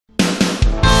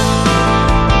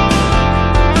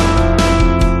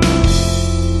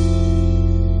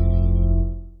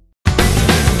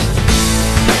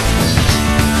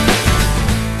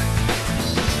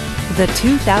The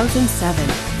 2007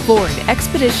 Ford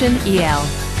Expedition EL,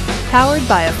 powered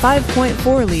by a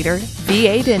 5.4-liter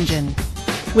V8 engine.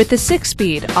 With a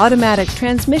 6-speed automatic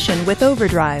transmission with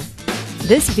overdrive,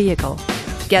 this vehicle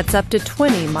gets up to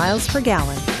 20 miles per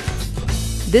gallon.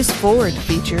 This Ford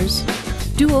features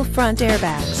dual front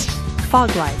airbags,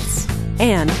 fog lights,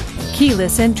 and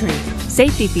keyless entry.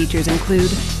 Safety features include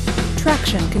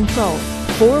traction control,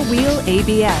 4-wheel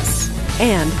ABS,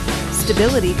 and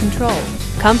stability control.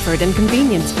 Comfort and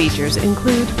convenience features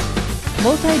include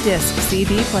multi-disc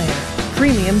CD player,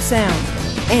 premium sound,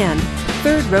 and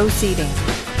third-row seating.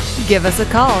 Give us a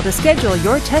call to schedule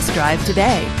your test drive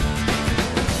today.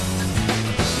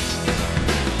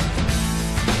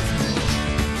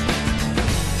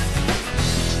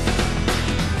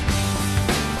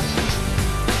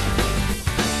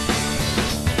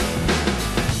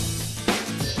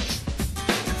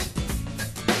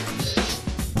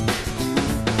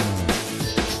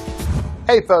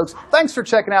 Hey folks, thanks for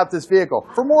checking out this vehicle.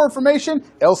 For more information,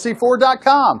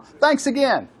 lc4.com. Thanks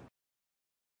again.